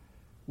back.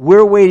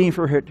 We're waiting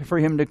for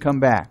him to come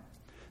back.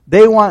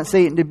 They want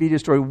Satan to be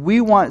destroyed.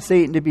 We want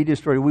Satan to be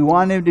destroyed. We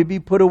want him to be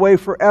put away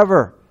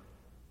forever,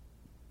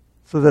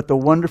 so that the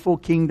wonderful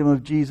kingdom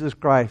of Jesus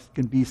Christ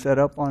can be set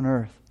up on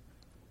earth,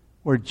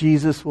 where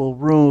Jesus will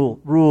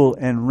rule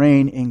and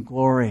reign in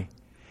glory.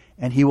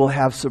 And he will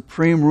have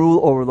supreme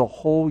rule over the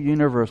whole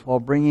universe while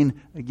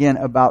bringing, again,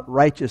 about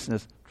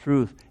righteousness,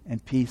 truth,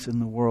 and peace in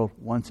the world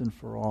once and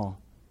for all.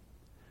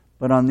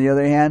 But on the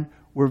other hand,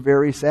 we're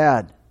very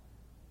sad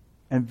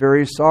and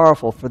very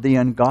sorrowful for the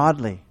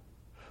ungodly,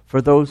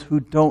 for those who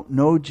don't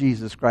know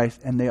Jesus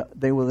Christ, and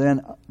they will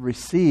then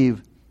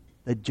receive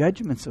the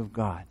judgments of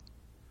God.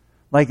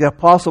 Like the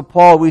Apostle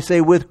Paul, we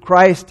say, with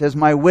Christ as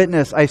my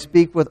witness, I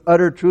speak with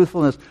utter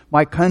truthfulness.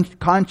 My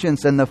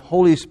conscience and the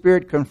Holy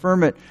Spirit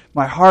confirm it.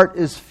 My heart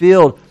is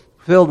filled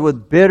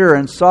with bitter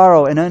and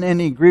sorrow and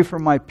unending grief for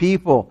my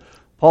people.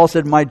 Paul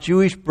said, my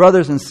Jewish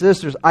brothers and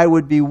sisters, I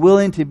would be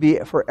willing to be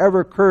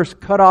forever cursed,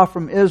 cut off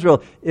from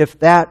Israel, if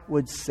that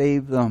would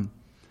save them.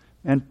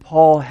 And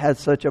Paul had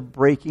such a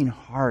breaking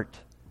heart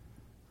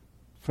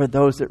for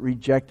those that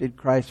rejected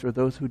Christ, for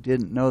those who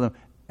didn't know them,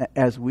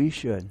 as we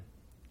should.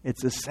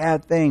 It's a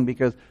sad thing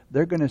because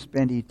they're going to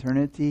spend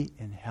eternity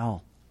in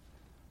hell.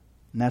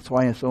 And that's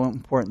why it's so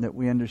important that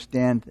we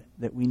understand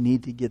that we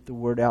need to get the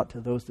word out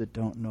to those that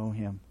don't know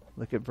Him.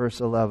 Look at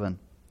verse 11.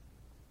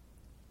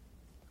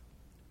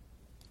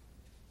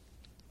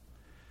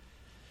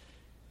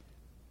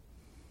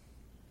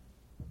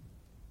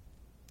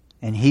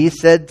 And He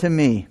said to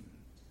me,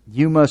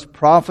 you must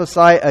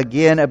prophesy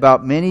again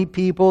about many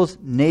peoples,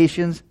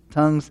 nations,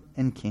 tongues,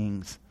 and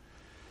kings.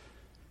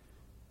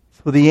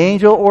 So the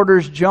angel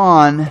orders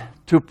John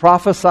to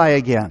prophesy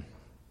again.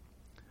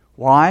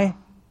 Why?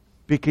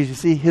 Because you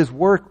see, his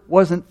work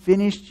wasn't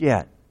finished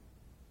yet.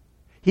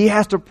 He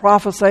has to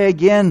prophesy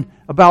again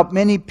about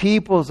many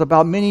peoples,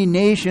 about many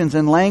nations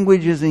and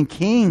languages and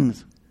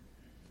kings.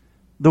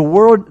 The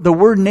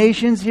word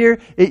nations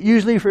here, it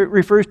usually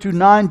refers to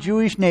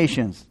non-Jewish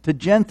nations, to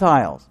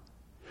Gentiles.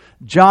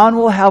 John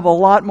will have a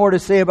lot more to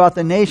say about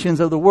the nations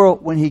of the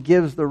world when he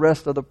gives the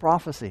rest of the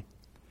prophecy.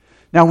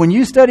 Now, when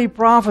you study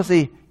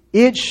prophecy,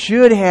 it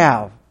should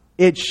have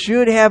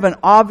an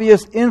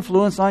obvious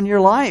influence on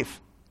your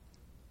life.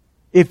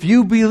 If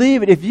you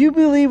believe it, if you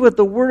believe what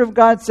the Word of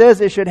God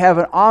says, it should have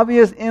an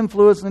obvious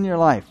influence in your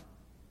life.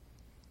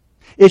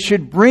 It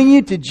should bring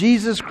you to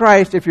Jesus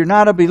Christ if you're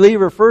not a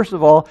believer, first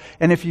of all.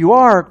 And if you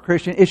are a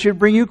Christian, it should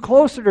bring you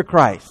closer to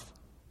Christ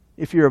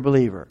if you're a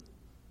believer.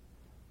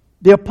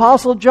 The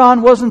Apostle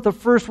John wasn't the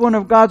first one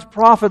of God's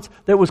prophets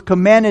that was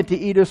commanded to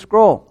eat a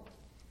scroll.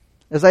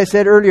 As I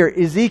said earlier,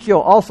 Ezekiel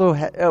also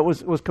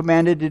was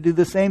commanded to do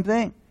the same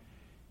thing.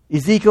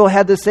 Ezekiel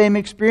had the same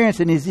experience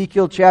in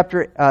Ezekiel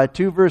chapter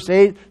 2, verse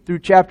 8 through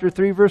chapter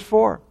 3, verse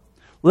 4.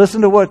 Listen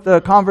to what the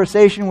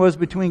conversation was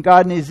between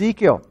God and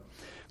Ezekiel.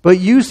 But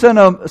you, son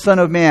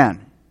of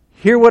man,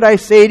 hear what I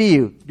say to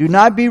you. Do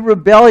not be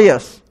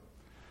rebellious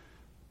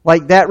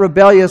like that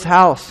rebellious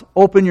house.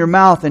 Open your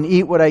mouth and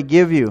eat what I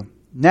give you.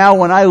 Now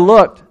when I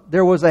looked,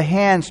 there was a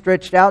hand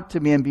stretched out to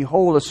me, and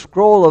behold, a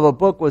scroll of a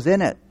book was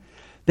in it.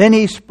 Then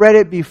he spread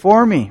it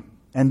before me,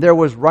 and there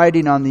was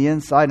writing on the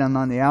inside and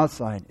on the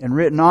outside. And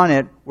written on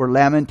it were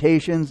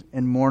lamentations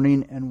and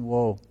mourning and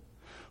woe.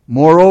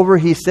 Moreover,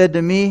 he said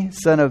to me,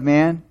 Son of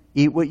man,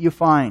 eat what you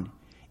find.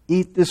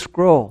 Eat the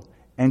scroll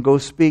and go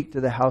speak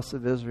to the house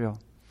of Israel.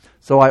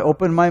 So I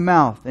opened my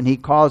mouth, and he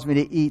caused me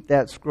to eat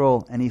that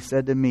scroll. And he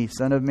said to me,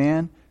 Son of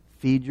man,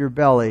 feed your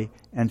belly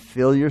and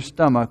fill your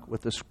stomach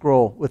with the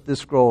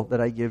scroll that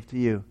I give to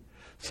you.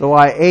 So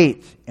I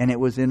ate, and it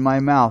was in my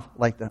mouth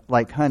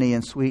like honey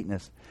and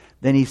sweetness.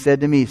 Then he said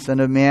to me, Son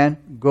of man,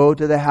 go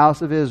to the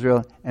house of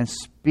Israel and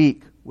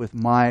speak with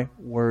my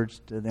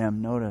words to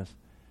them. Notice,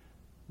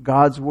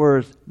 God's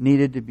words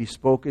needed to be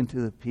spoken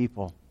to the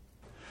people.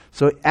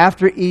 So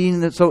after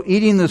eating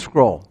the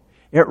scroll,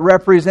 it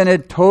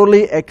represented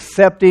totally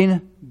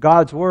accepting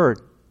God's word,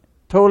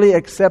 totally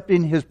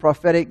accepting His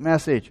prophetic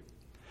message.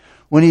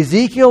 When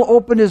Ezekiel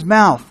opened his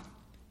mouth,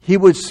 he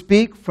would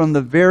speak from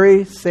the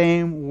very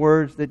same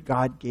words that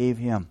God gave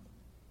him.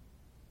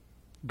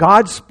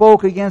 God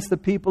spoke against the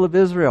people of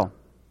Israel.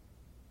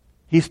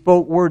 He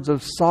spoke words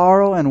of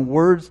sorrow and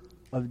words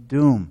of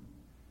doom.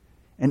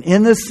 And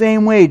in the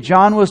same way,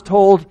 John was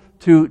told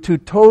to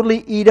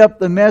totally eat up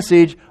the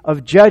message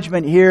of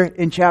judgment here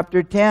in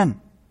chapter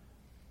 10.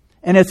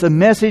 And it's a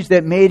message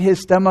that made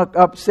his stomach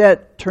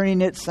upset,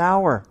 turning it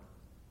sour.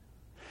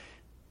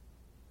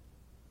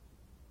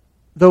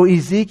 Though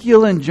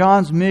Ezekiel and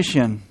John's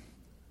mission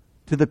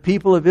to the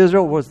people of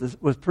Israel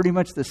was pretty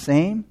much the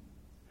same,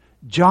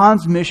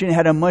 John's mission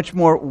had a much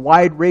more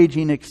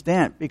wide-ranging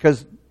extent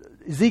because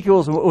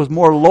Ezekiel's was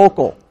more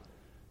local.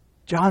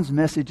 John's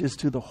message is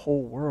to the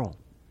whole world.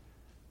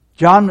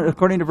 John,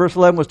 according to verse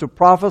 11, was to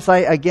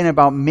prophesy again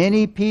about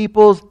many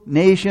peoples,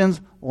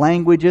 nations,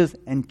 languages,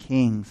 and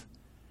kings.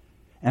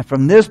 And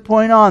from this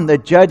point on, the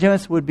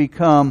judgments would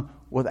become,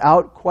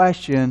 without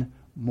question,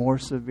 more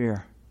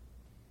severe.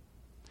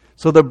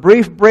 So the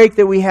brief break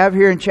that we have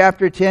here in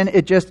chapter 10,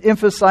 it just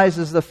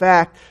emphasizes the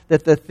fact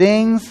that the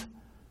things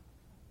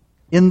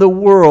in the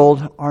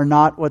world are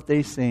not what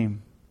they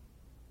seem.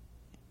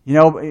 You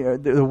know,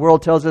 the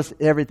world tells us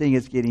everything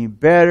is getting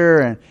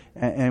better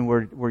and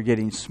we're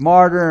getting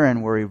smarter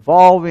and we're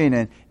evolving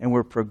and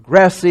we're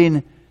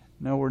progressing.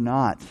 No, we're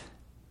not.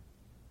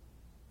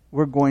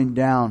 We're going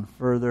down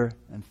further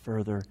and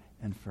further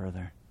and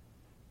further.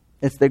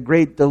 It's the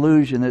great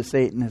delusion that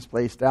Satan has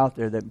placed out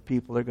there that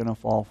people are going to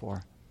fall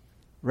for.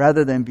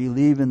 Rather than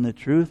believe in the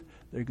truth,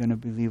 they're going to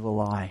believe a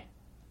lie.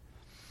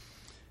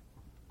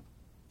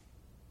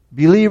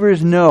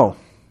 Believers know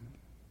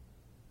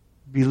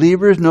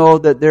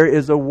that there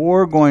is a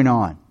war going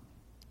on.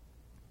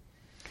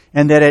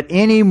 And that at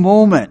any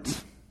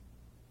moment,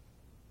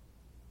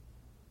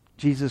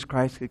 Jesus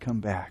Christ could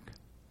come back.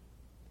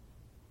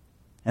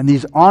 And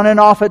these on and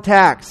off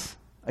attacks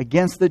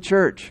against the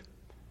church,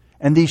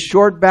 and these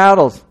short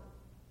battles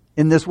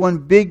in this one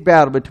big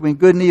battle between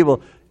good and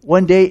evil,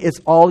 one day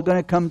it's all going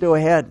to come to a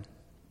head.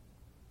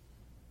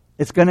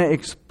 It's going to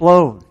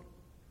explode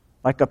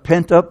like a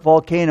pent-up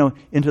volcano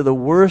into the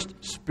worst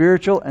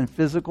spiritual and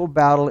physical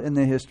battle in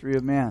the history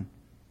of man.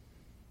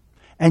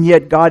 And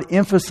yet God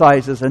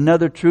emphasizes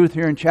another truth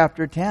here in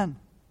chapter 10.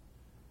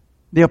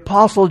 The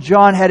Apostle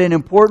John had an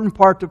important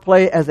part to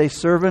play as a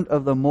servant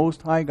of the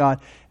Most High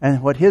God.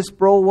 And what his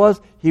role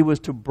was, he was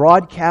to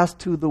broadcast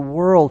to the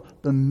world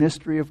the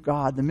mystery of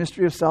God, the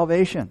mystery of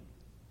salvation.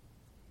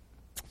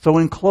 So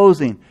in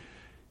closing,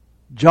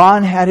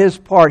 John had his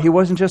part. He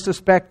wasn't just a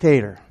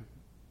spectator.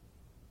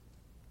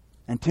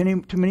 And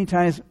too many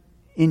times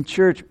in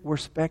church, we're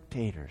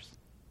spectators.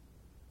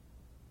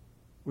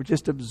 We're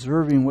just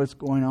observing what's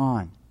going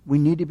on. We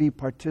need to be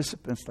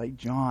participants like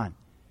John.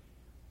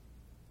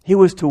 He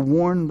was to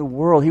warn the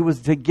world. He was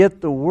to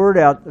get the word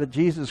out that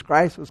Jesus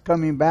Christ was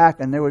coming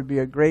back and there would be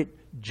a great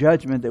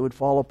judgment that would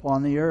fall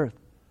upon the earth.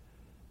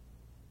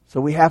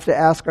 So we have to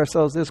ask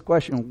ourselves this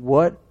question: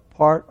 what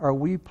part are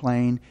we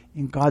playing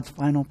in God's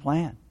final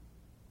plan?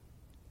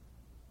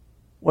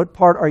 What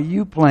part are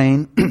you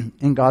playing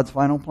in God's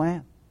final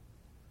plan?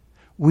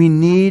 We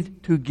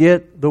need to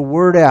get the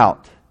word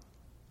out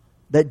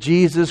that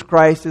Jesus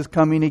Christ is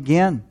coming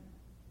again.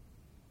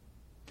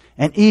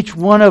 And each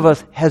one of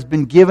us has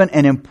been given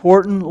an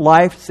important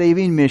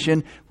life-saving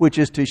mission, which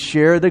is to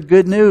share the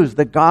good news,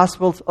 the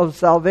gospel of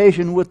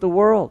salvation with the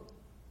world.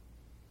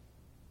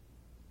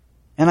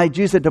 And like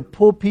Jesus said, to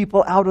pull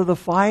people out of the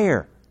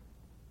fire.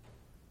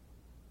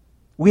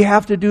 We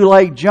have to do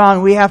like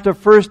John. We have to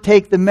first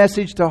take the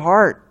message to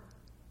heart.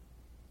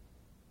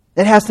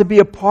 It has to be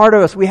a part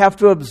of us. We have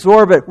to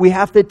absorb it. We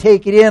have to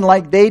take it in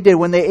like they did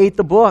when they ate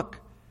the book.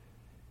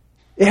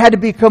 It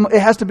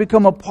has to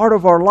become a part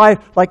of our life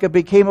like it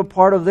became a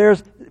part of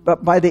theirs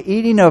by the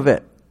eating of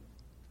it.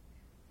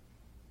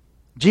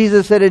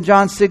 Jesus said in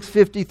John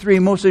 6:53,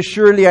 "Most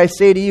assuredly I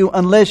say to you,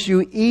 unless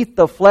you eat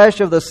the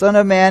flesh of the Son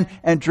of Man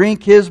and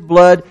drink His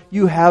blood,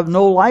 you have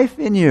no life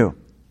in you."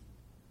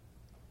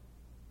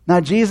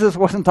 Now Jesus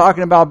wasn't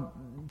talking about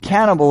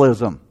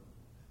cannibalism.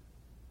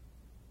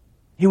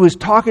 He was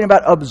talking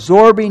about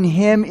absorbing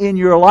Him in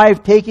your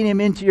life, taking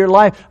Him into your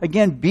life.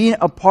 Again, being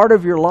a part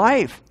of your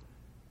life.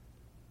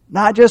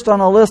 Not just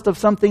on a list of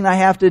something I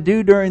have to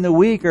do during the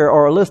week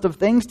or a list of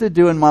things to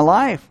do in my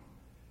life.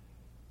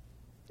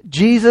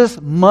 Jesus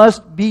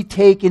must be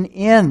taken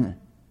in.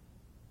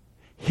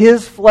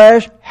 His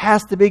flesh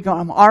has to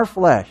become our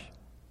flesh.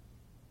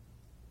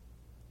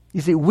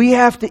 You see, we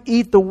have to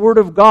eat the Word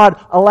of God,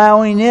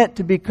 allowing it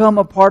to become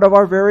a part of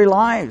our very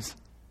lives.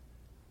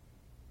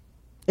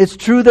 It's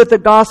true that the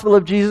gospel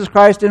of Jesus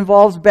Christ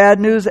involves bad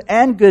news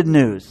and good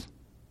news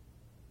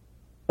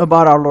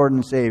about our Lord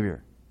and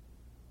Savior.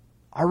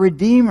 Our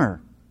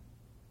Redeemer,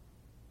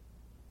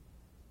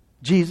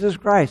 Jesus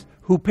Christ,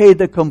 who paid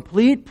the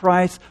complete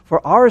price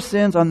for our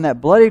sins on that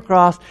bloody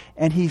cross,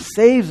 and He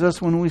saves us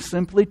when we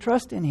simply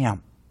trust in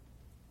Him.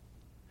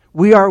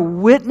 We are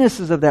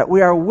witnesses of that.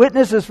 We are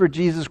witnesses for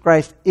Jesus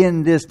Christ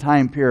in this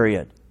time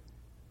period.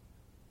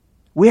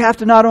 We have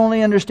to not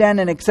only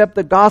understand and accept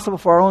the gospel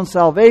for our own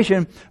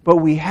salvation, but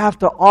we have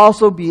to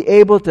also be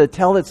able to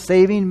tell its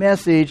saving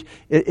message,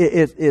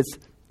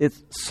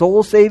 its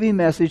soul-saving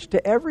message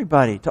to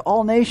everybody, to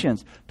all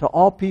nations, to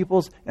all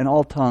peoples and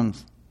all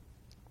tongues.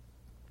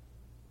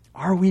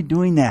 Are we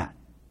doing that?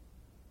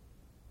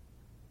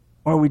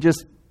 Or are we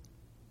just,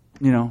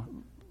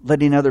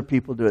 letting other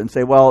people do it and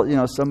say,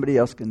 well, somebody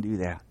else can do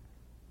that?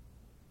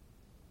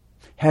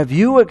 Have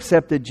you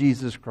accepted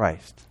Jesus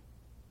Christ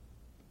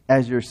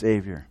as your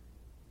Savior?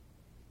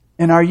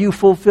 And are you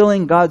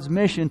fulfilling God's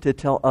mission to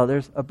tell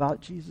others about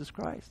Jesus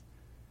Christ?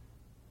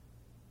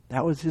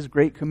 That was His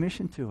great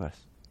commission to us.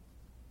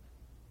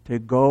 To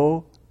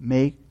go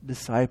make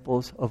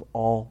disciples of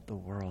all the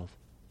world.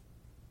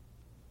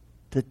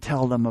 To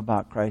tell them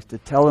about Christ. To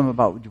tell them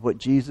about what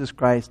Jesus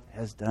Christ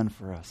has done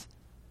for us.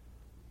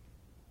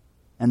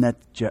 And that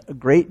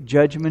great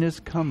judgment is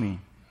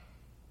coming.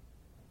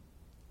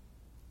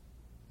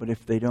 But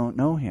if they don't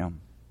know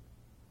Him,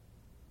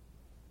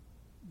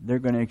 they're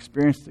going to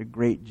experience the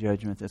great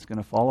judgment that's going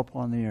to fall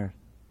upon the earth.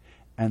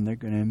 And they're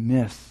going to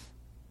miss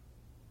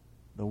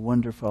the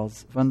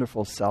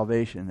wonderful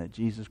salvation that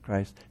Jesus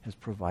Christ has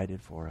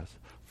provided for us.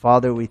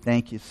 Father, we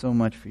thank You so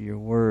much for Your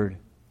Word.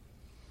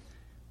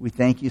 We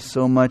thank You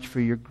so much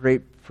for Your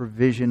great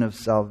provision of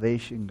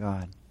salvation,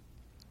 God.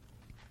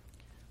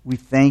 We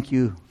thank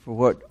You for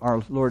what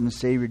our Lord and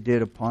Savior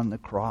did upon the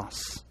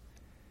cross.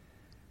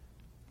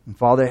 And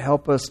Father,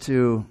 help us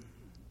to,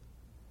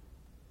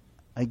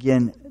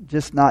 again,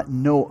 just not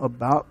know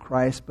about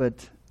Christ,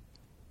 but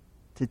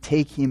to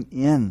take Him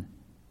in.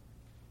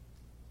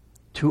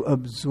 To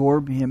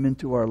absorb Him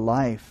into our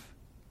life.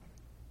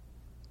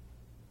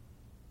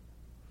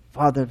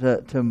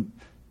 Father,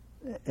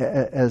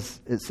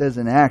 as it says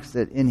in Acts,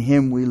 that in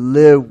Him we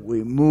live,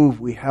 we move,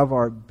 we have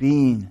our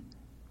being.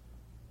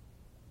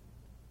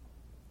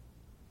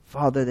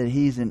 Father, that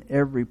He's in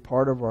every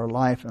part of our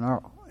life and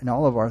in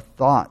all of our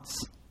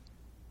thoughts.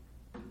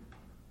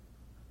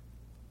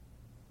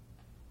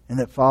 And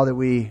that, Father,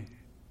 we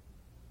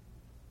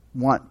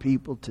want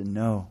people to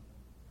know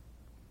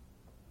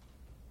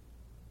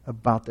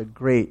about the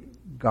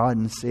great God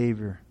and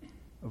Savior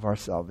of our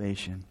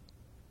salvation.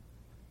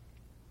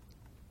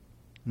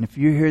 And if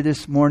you're here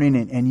this morning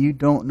and you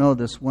don't know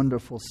this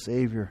wonderful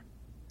Savior,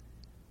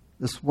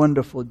 this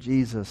wonderful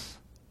Jesus,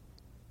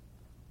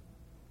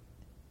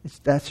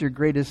 That's your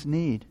greatest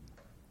need.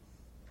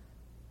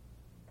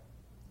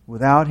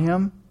 Without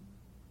Him,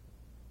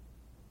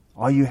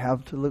 all you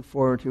have to look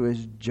forward to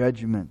is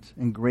judgment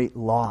and great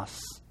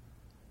loss.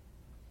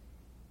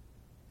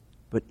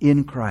 But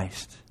in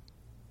Christ,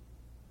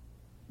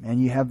 man,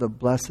 you have the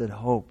blessed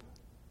hope,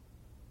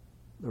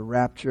 the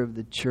rapture of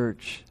the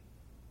church,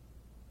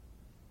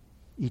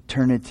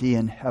 eternity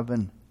in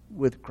heaven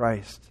with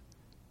Christ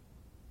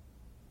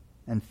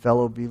and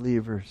fellow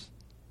believers,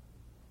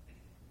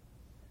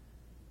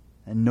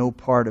 and no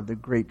part of the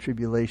great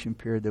tribulation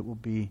period that will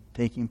be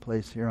taking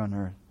place here on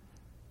earth.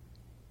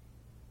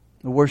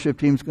 The worship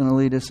team's going to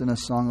lead us in a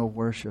song of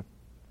worship.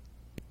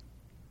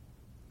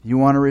 If you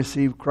want to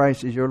receive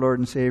Christ as your Lord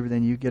and Savior,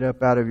 then you get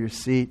up out of your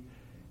seat,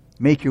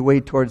 make your way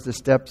towards the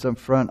steps up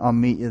front. I'll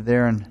meet you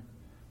there, and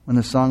when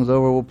the song's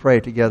over, we'll pray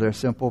together a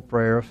simple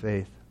prayer of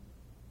faith.